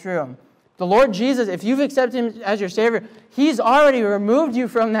people in this room? The Lord Jesus, if you've accepted him as your Savior, he's already removed you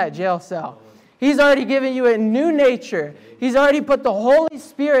from that jail cell. He's already given you a new nature. He's already put the Holy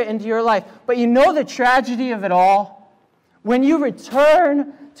Spirit into your life. But you know the tragedy of it all? When you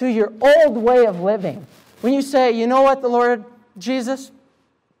return to your old way of living, when you say, you know what, the Lord Jesus,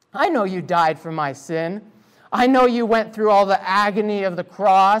 I know you died for my sin. I know you went through all the agony of the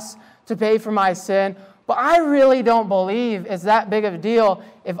cross to pay for my sin. But I really don't believe it's that big of a deal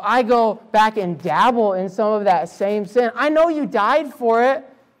if I go back and dabble in some of that same sin. I know you died for it.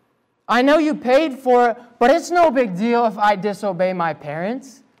 I know you paid for it, but it's no big deal if I disobey my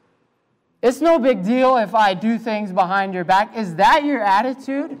parents. It's no big deal if I do things behind your back. Is that your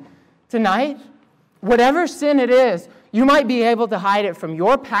attitude tonight? Whatever sin it is, you might be able to hide it from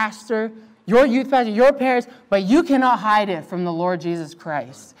your pastor, your youth pastor, your parents, but you cannot hide it from the Lord Jesus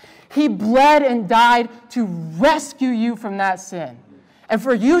Christ. He bled and died to rescue you from that sin. And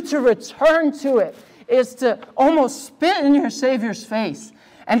for you to return to it is to almost spit in your Savior's face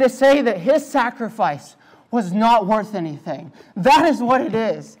and to say that his sacrifice was not worth anything. That is what it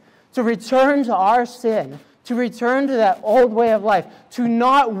is. To return to our sin, to return to that old way of life, to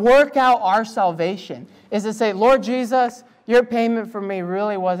not work out our salvation, is to say, Lord Jesus, your payment for me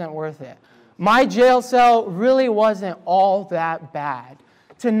really wasn't worth it. My jail cell really wasn't all that bad.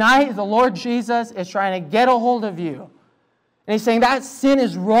 Tonight, the Lord Jesus is trying to get a hold of you. And He's saying that sin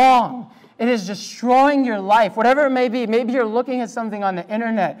is wrong. It is destroying your life, whatever it may be. Maybe you're looking at something on the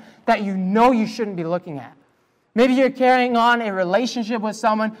internet that you know you shouldn't be looking at. Maybe you're carrying on a relationship with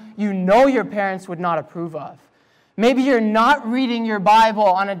someone you know your parents would not approve of. Maybe you're not reading your Bible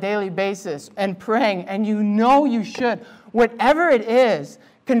on a daily basis and praying, and you know you should. Whatever it is,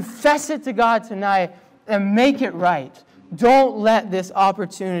 confess it to God tonight and make it right. Don't let this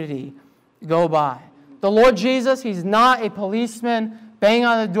opportunity go by. The Lord Jesus, He's not a policeman banging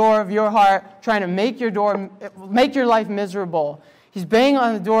on the door of your heart, trying to make your life miserable. He's banging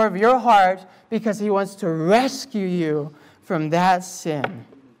on the door of your heart because He wants to rescue you from that sin.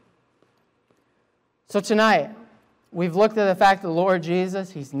 So tonight, we've looked at the fact that the Lord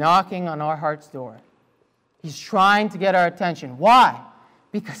Jesus, He's knocking on our heart's door. He's trying to get our attention. Why?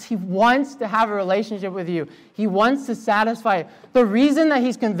 Because He wants to have a relationship with you. He wants to satisfy you. The reason that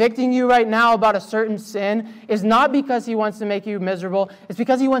He's convicting you right now about a certain sin is not because He wants to make you miserable. It's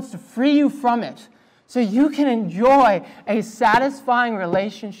because He wants to free you from it so you can enjoy a satisfying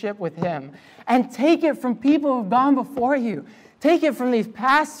relationship with Him. And take it from people who've gone before you. Take it from these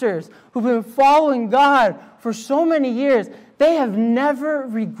pastors who've been following God for so many years. They have never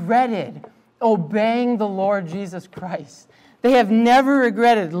regretted obeying the Lord Jesus Christ. They have never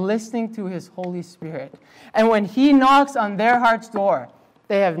regretted listening to His Holy Spirit. And when He knocks on their heart's door,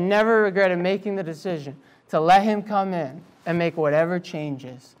 they have never regretted making the decision to let Him come in and make whatever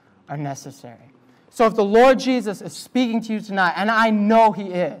changes are necessary. So if the Lord Jesus is speaking to you tonight, and I know He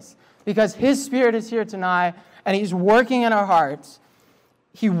is, because His Spirit is here tonight, and He's working in our hearts,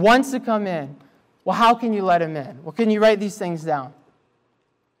 He wants to come in. Well, how can you let Him in? Well, can you write these things down?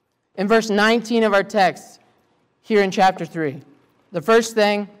 In verse 19 of our text, here in chapter 3, the first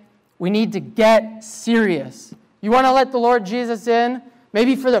thing, we need to get serious. You want to let the Lord Jesus in?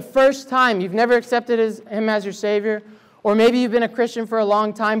 Maybe for the first time, you've never accepted Him as your Savior, or maybe you've been a Christian for a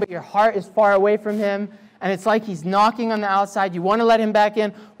long time, but your heart is far away from Him, and it's like He's knocking on the outside. You want to let Him back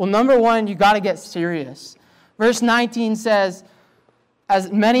in? Well, number one, you got to get serious. Verse 19 says,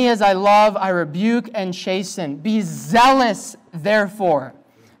 "As many as I love, I rebuke and chasten. Be zealous, therefore."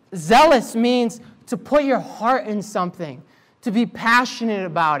 Zealous means to put your heart in something, to be passionate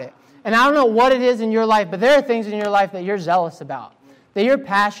about it. And I don't know what it is in your life, but there are things in your life that you're zealous about, that you're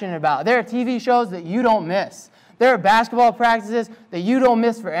passionate about. There are TV shows that you don't miss. There are basketball practices that you don't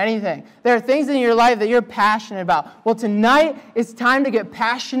miss for anything. There are things in your life that you're passionate about. Well, tonight, it's time to get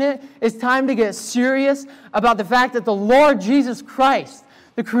passionate. It's time to get serious about the fact that the Lord Jesus Christ,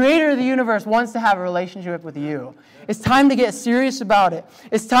 the Creator of the universe, wants to have a relationship with you. It's time to get serious about it.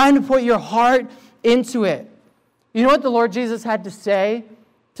 It's time to put your heart into it. You know what the Lord Jesus had to say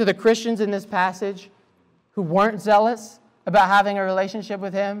to the Christians in this passage who weren't zealous about having a relationship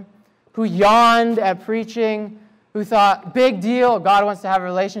with Him, who yawned at preaching, who thought, big deal, God wants to have a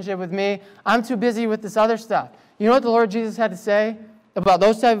relationship with me. I'm too busy with this other stuff. You know what the Lord Jesus had to say about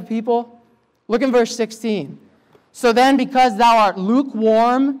those type of people? Look in verse 16. "So then, because thou art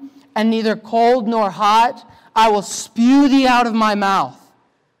lukewarm and neither cold nor hot, I will spew thee out of my mouth.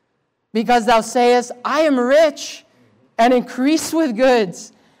 Because thou sayest, I am rich and increase with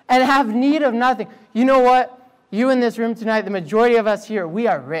goods and have need of nothing." You know what? You in this room tonight, the majority of us here, we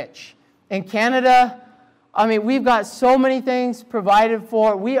are rich. In Canada, we've got so many things provided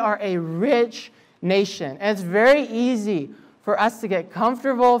for. We are a rich nation. And it's very easy for us to get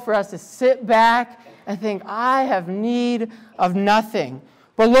comfortable, for us to sit back and think, I have need of nothing.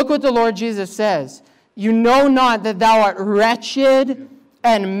 But look what the Lord Jesus says. "You know not that thou art wretched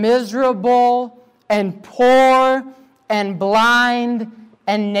and miserable and poor and blind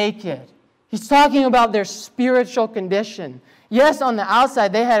and naked." He's talking about their spiritual condition. Yes, on the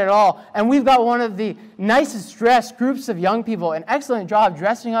outside, they had it all. And we've got one of the nicest dressed groups of young people. An excellent job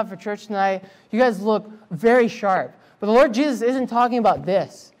dressing up for church tonight. You guys look very sharp. But the Lord Jesus isn't talking about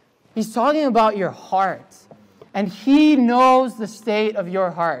this. He's talking about your heart. And He knows the state of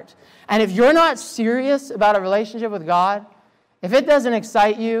your heart. And if you're not serious about a relationship with God, if it doesn't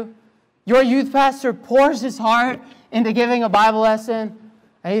excite you, your youth pastor pours his heart into giving a Bible lesson,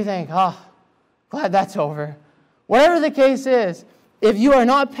 and you think, oh, glad that's over. Whatever the case is, if you are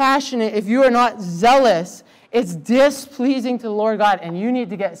not passionate, if you are not zealous, it's displeasing to the Lord God, and you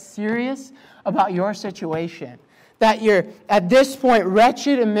need to get serious about your situation. That you're, at this point,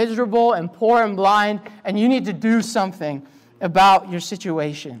 wretched and miserable and poor and blind, and you need to do something about your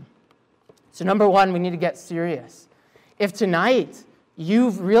situation. So number one, we need to get serious. If tonight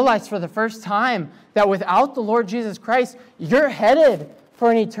you've realized for the first time that without the Lord Jesus Christ, you're headed for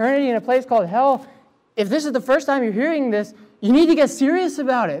an eternity in a place called hell, if this is the first time you're hearing this, you need to get serious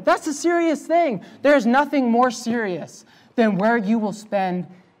about it. That's a serious thing. There is nothing more serious than where you will spend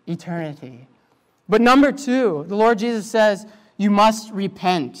eternity. But number two, the Lord Jesus says, you must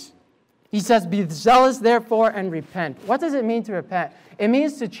repent. He says, be zealous therefore and repent. What does it mean to repent? It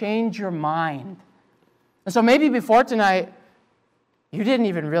means to change your mind. And so maybe before tonight, you didn't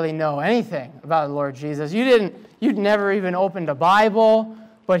even really know anything about the Lord Jesus. You'd never even opened a Bible.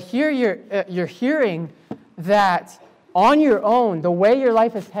 But here you're hearing that on your own, the way your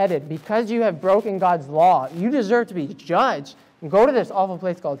life is headed, because you have broken God's law, you deserve to be judged and go to this awful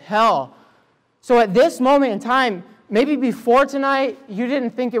place called hell. So at this moment in time, maybe before tonight, you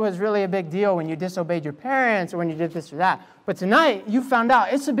didn't think it was really a big deal when you disobeyed your parents or when you did this or that. But tonight, you found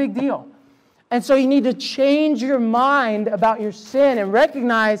out it's a big deal. And so you need to change your mind about your sin and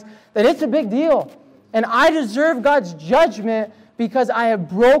recognize that it's a big deal. And I deserve God's judgment because I have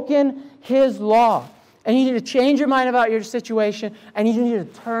broken His law. And you need to change your mind about your situation, and you need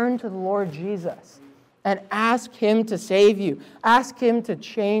to turn to the Lord Jesus and ask Him to save you. Ask Him to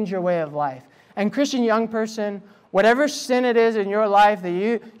change your way of life. And Christian young person, whatever sin it is in your life that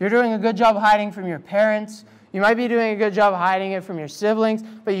you're doing a good job hiding from your parents, you might be doing a good job hiding it from your siblings,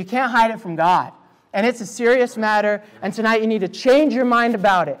 but you can't hide it from God. And it's a serious matter, and tonight you need to change your mind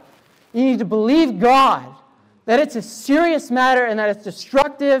about it. You need to believe God that it's a serious matter and that it's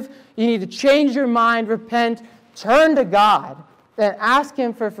destructive. You need to change your mind, repent, turn to God, then ask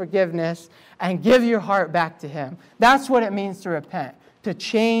Him for forgiveness and give your heart back to Him. That's what it means to repent, to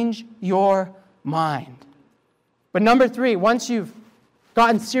change your mind. But number three, once you've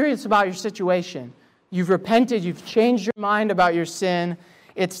gotten serious about your situation, you've repented, you've changed your mind about your sin,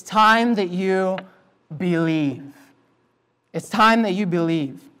 it's time that you believe. It's time that you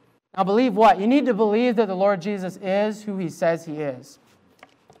believe. Now believe what? You need to believe that the Lord Jesus is who He says He is.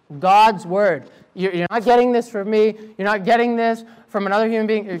 God's Word. You're not getting this from me. You're not getting this from another human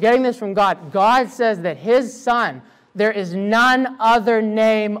being. You're getting this from God. God says that His Son, there is none other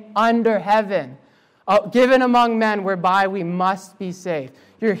name under heaven given among men whereby we must be saved.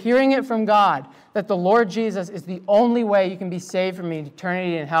 You're hearing it from God that the Lord Jesus is the only way you can be saved from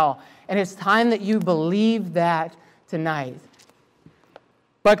eternity in hell. And it's time that you believe that tonight.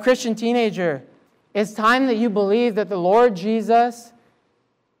 But Christian teenager, it's time that you believe that the Lord Jesus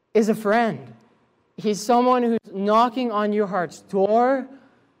is a friend. He's someone who's knocking on your heart's door.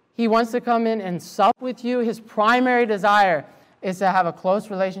 He wants to come in and sup with you. His primary desire is to have a close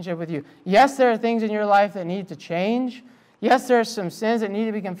relationship with you. Yes, there are things in your life that need to change. Yes, there are some sins that need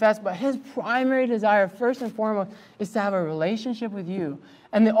to be confessed, but His primary desire, first and foremost, is to have a relationship with you.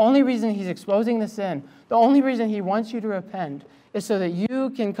 And the only reason He's exposing the sin, the only reason He wants you to repent, is so that you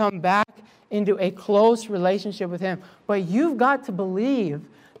can come back into a close relationship with Him. But you've got to believe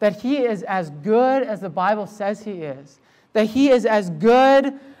that He is as good as the Bible says He is. That He is as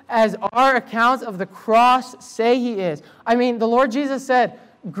good as our accounts of the cross say He is. I mean, the Lord Jesus said,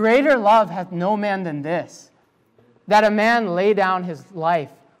 greater love hath no man than this, that a man lay down his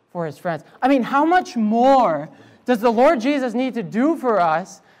life for his friends. I mean, how much more does the Lord Jesus need to do for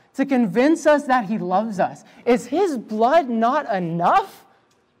us to convince us that He loves us? Is His blood not enough?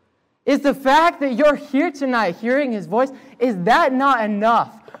 Is the fact that you're here tonight hearing His voice, is that not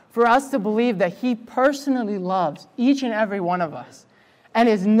enough for us to believe that He personally loves each and every one of us and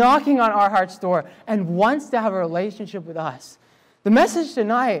is knocking on our heart's door and wants to have a relationship with us? The message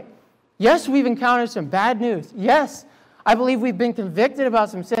tonight, yes, we've encountered some bad news. Yes, I believe we've been convicted about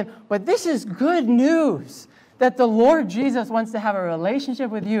some sin, but this is good news that the Lord Jesus wants to have a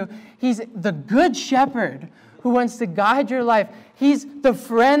relationship with you. He's the good shepherd who wants to guide your life. He's the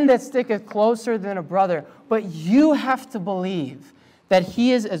friend that sticketh closer than a brother. But you have to believe that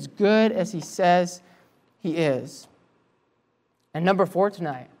He is as good as He says He is. And number 4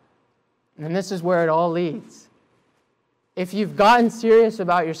 tonight, and this is where it all leads. If you've gotten serious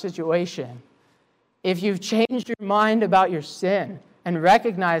about your situation, if you've changed your mind about your sin and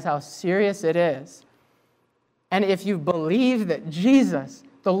recognize how serious it is, and if you believe that Jesus,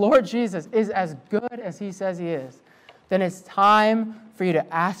 the Lord Jesus, is as good as He says He is, then it's time for you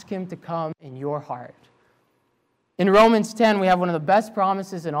to ask Him to come in your heart. In Romans 10, we have one of the best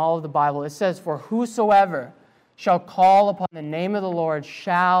promises in all of the Bible. It says, for whosoever shall call upon the name of the Lord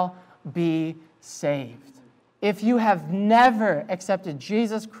shall be saved. If you have never accepted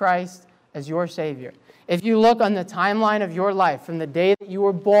Jesus Christ as your Savior, if you look on the timeline of your life from the day that you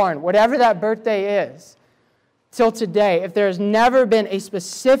were born, whatever that birthday is, till today, if there has never been a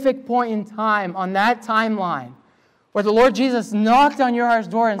specific point in time on that timeline where the Lord Jesus knocked on your heart's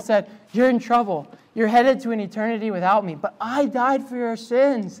door and said, you're in trouble, You're headed to an eternity without me, but I died for your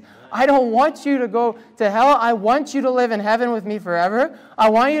sins. I don't want you to go to hell. I want you to live in heaven with me forever. I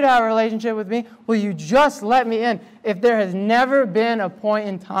want you to have a relationship with me. Will you just let me in? If there has never been a point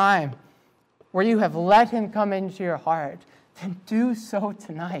in time where you have let him come into your heart, then do so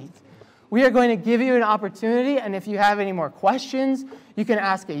tonight. We are going to give you an opportunity, and if you have any more questions, you can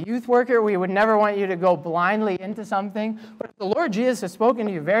ask a youth worker. We would never want you to go blindly into something. But if the Lord Jesus has spoken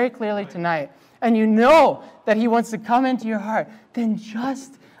to you very clearly tonight, and you know that he wants to come into your heart, then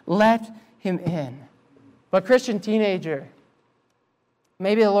just let him in. But Christian teenager,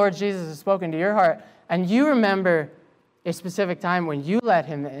 maybe the Lord Jesus has spoken to your heart, and you remember a specific time when you let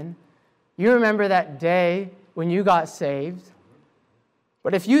him in. You remember that day when you got saved.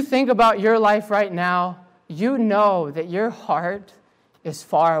 But if you think about your life right now, you know that your heart is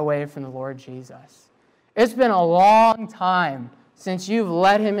far away from the Lord Jesus. It's been a long time since you've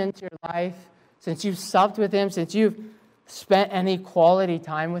let him into your life, since you've supped with him, since you've spent any quality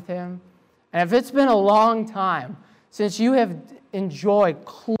time with him. And if it's been a long time since you have enjoyed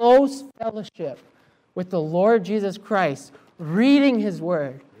close fellowship with the Lord Jesus Christ, reading his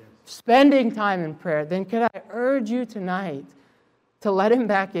word, spending time in prayer, then could I urge you tonight to let him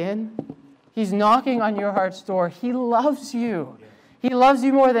back in? He's knocking on your heart's door. He loves you. He loves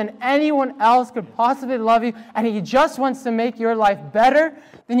you more than anyone else could possibly love you, and he just wants to make your life better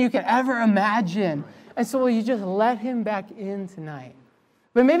than you can ever imagine. And so will you just let him back in tonight?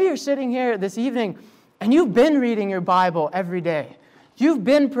 But maybe you're sitting here this evening, and you've been reading your Bible every day. You've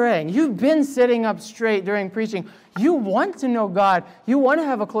been praying. You've been sitting up straight during preaching. You want to know God. You want to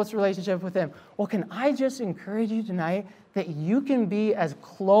have a close relationship with him. Well, can I just encourage you tonight that you can be as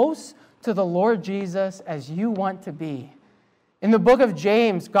close to the Lord Jesus as you want to be? In the book of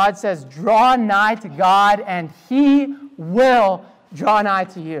James, God says, draw nigh to God, and he will draw nigh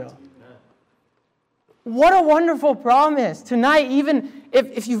to you. What a wonderful promise. Tonight, even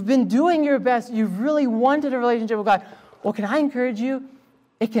if you've been doing your best, you've really wanted a relationship with God, well, can I encourage you?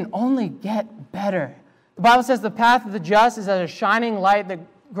 It can only get better. The Bible says the path of the just is as a shining light that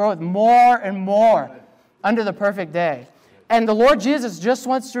groweth more and more under the perfect day. And the Lord Jesus just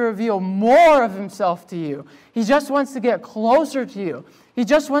wants to reveal more of himself to you. He just wants to get closer to you. He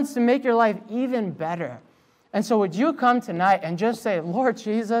just wants to make your life even better. And so would you come tonight and just say, Lord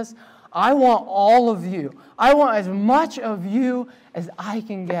Jesus, I want all of you. I want as much of you as I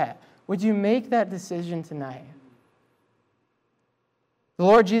can get. Would you make that decision tonight? The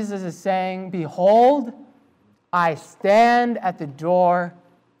Lord Jesus is saying, behold, I stand at the door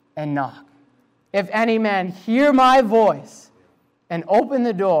and knock. If any man hear my voice and open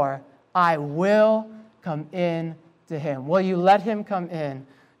the door, I will come in to him. Will you let him come in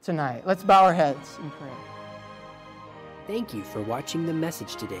tonight? Let's bow our heads in prayer. Thank you for watching the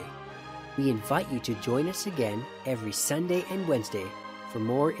message today. We invite you to join us again every Sunday and Wednesday for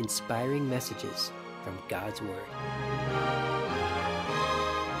more inspiring messages from God's Word.